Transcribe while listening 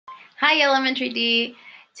Hi, Elementary D.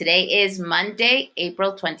 Today is Monday,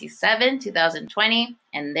 April 27, 2020,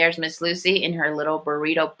 and there's Miss Lucy in her little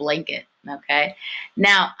burrito blanket, okay?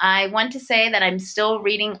 Now, I want to say that I'm still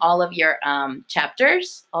reading all of your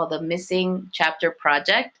chapters, all the missing chapter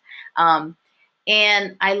project,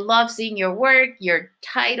 and I love seeing your work, your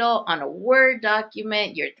title on a Word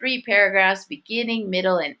document, your 3 paragraphs, beginning,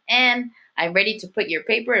 middle, and end. I'm ready to put your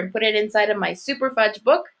paper and put it inside of my Super Fudge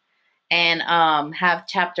book and have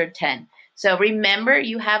chapter 10. So remember,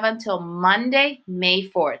 you have until Monday, May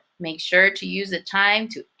 4th. Make sure to use the time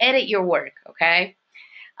to edit your work, okay?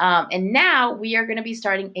 And now we are going to be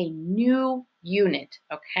starting a new unit,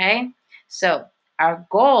 okay? So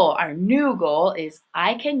our new goal is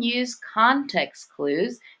I can use context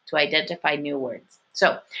clues to identify new words.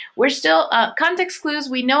 So we're still, context clues,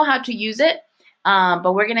 we know how to use it,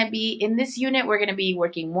 but we're going to be, in this unit, we're going to be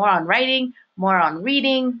working more on writing, more on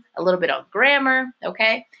reading, a little bit on grammar,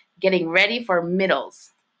 okay? Getting ready for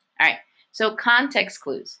middles. All right, so context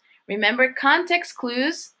clues. Remember, context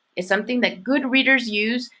clues is something that good readers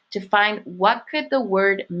use to find what could the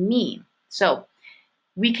word mean. So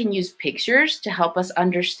we can use pictures to help us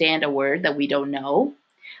understand a word that we don't know.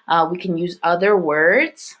 We can use other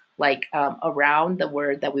words like around the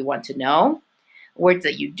word that we want to know. Words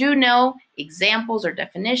that you do know, examples or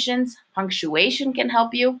definitions, punctuation can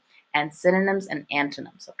help you, and synonyms and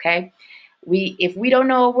antonyms, okay? If we don't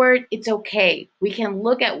know a word, it's okay. We can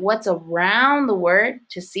look at what's around the word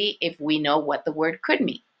to see if we know what the word could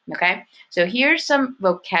mean, okay? So here's some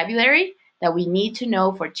vocabulary that we need to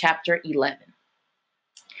know for chapter 11.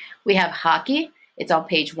 We have hockey. It's on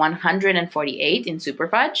page 148 in Super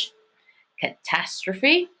Fudge.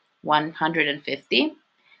 Catastrophe, 150.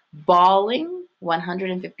 Bawling,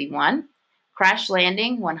 151. Crash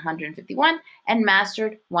landing, 151. And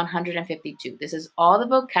mastered, 152. This is all the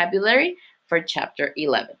vocabulary for chapter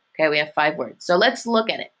 11. Okay, we have 5 words. So let's look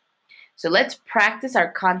at it. So let's practice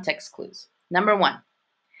our context clues. Number 1,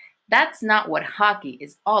 that's not what hockey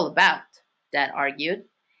is all about, Dad argued.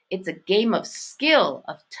 It's a game of skill,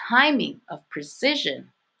 of timing, of precision.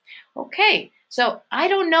 Okay, so I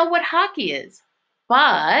don't know what hockey is,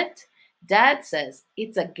 but Dad says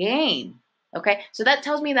it's a game. Okay, so that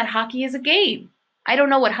tells me that hockey is a game. I don't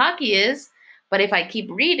know what hockey is, but if I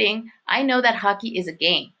keep reading, I know that hockey is a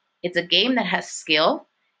game. It's a game that has skill,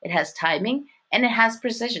 it has timing, and it has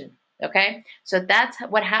precision. Okay, so that's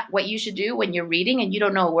what you should do when you're reading and you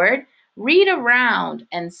don't know a word. Read around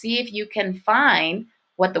and see if you can find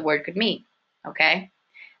what the word could mean. Okay,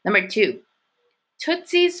 number 2.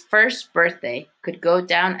 Tootsie's first birthday could go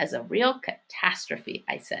down as a real catastrophe,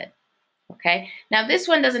 I said. Okay, now this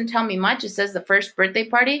one doesn't tell me much. It says the first birthday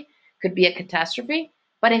party could be a catastrophe.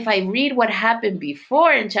 But if I read what happened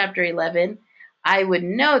before in chapter 11, I would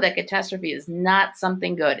know that catastrophe is not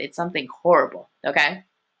something good. It's something horrible, okay?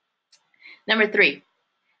 Number 3,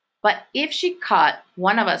 but if she caught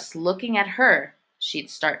one of us looking at her, she'd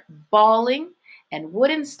start bawling and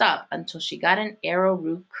wouldn't stop until she got an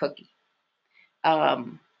arrowroot cookie. Oh,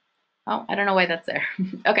 I don't know why that's there.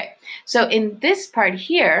 Okay, so in this part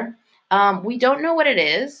here, we don't know what it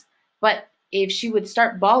is, but if she would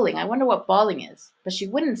start bawling, I wonder what bawling is, but she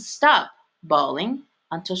wouldn't stop bawling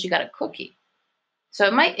until she got a cookie. So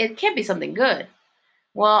it can't be something good.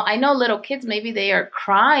 Well, I know little kids, maybe they are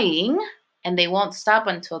crying and they won't stop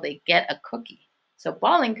until they get a cookie. So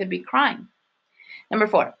bawling could be crying. Number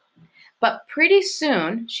 4, but pretty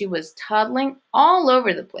soon she was toddling all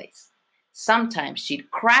over the place. Sometimes she'd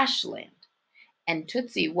crash land. And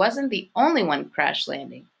Tootsie wasn't the only one crash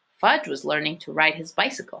landing. Fudge was learning to ride his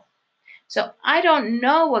bicycle. So I don't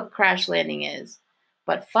know what crash landing is,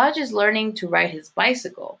 but Fudge is learning to ride his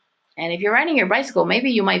bicycle. And if you're riding your bicycle,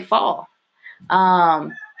 maybe you might fall.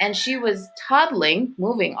 And she was toddling,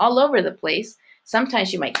 moving all over the place. Sometimes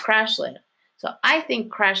she might crash land. So I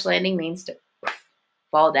think crash landing means to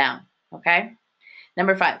fall down, okay?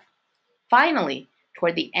 Number 5, finally,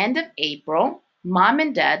 toward the end of April, Mom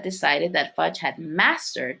and Dad decided that Fudge had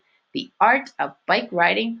mastered the art of bike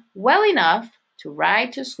riding well enough to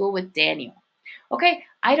ride to school with Daniel. Okay,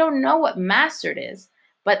 I don't know what mastered is,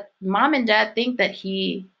 but Mom and Dad think that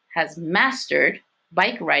he has mastered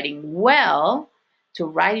bike riding well to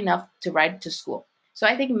ride enough to ride to school. So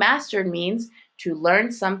I think mastered means to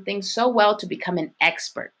learn something so well to become an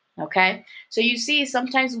expert. Okay, so you see,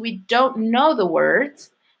 sometimes we don't know the words,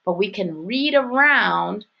 but we can read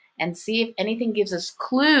around and see if anything gives us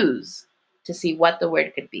clues to see what the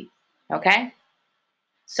word could be, okay?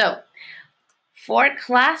 So, for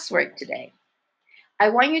classwork today, I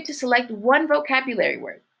want you to select one vocabulary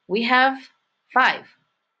word. We have 5,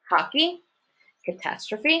 hockey,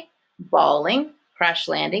 catastrophe, bawling, crash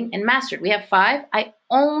landing, and mastered. We have 5. I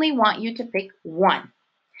only want you to pick one.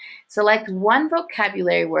 Select one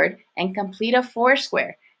vocabulary word and complete a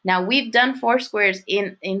 4-square. Now, we've done 4 squares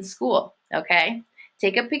in school, okay?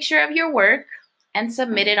 Take a picture of your work and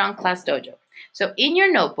submit it on Class Dojo. So in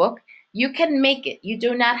your notebook, you can make it. You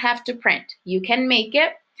do not have to print. You can make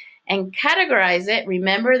it and categorize it.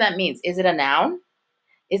 Remember, that means, is it a noun?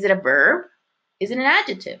 Is it a verb? Is it an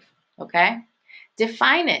adjective? Okay?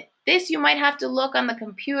 Define it. This you might have to look on the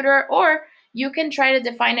computer, or you can try to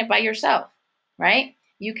define it by yourself, right?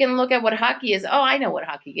 You can look at what hockey is. Oh, I know what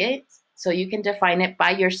hockey is. So you can define it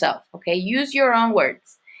by yourself, okay? Use your own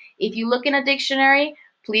words. If you look in a dictionary,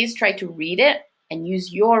 please try to read it and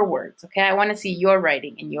use your words, okay? I want to see your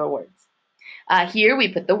writing in your words. Here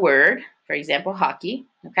we put the word, for example, hockey,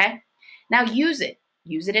 okay? Now use it.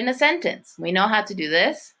 Use it in a sentence. We know how to do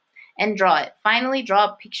this. And draw it. Finally, draw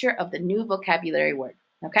a picture of the new vocabulary word,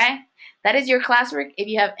 okay? That is your classwork. If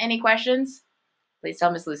you have any questions, please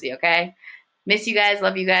tell Miss Lucy, okay? Miss you guys.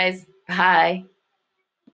 Love you guys. Bye.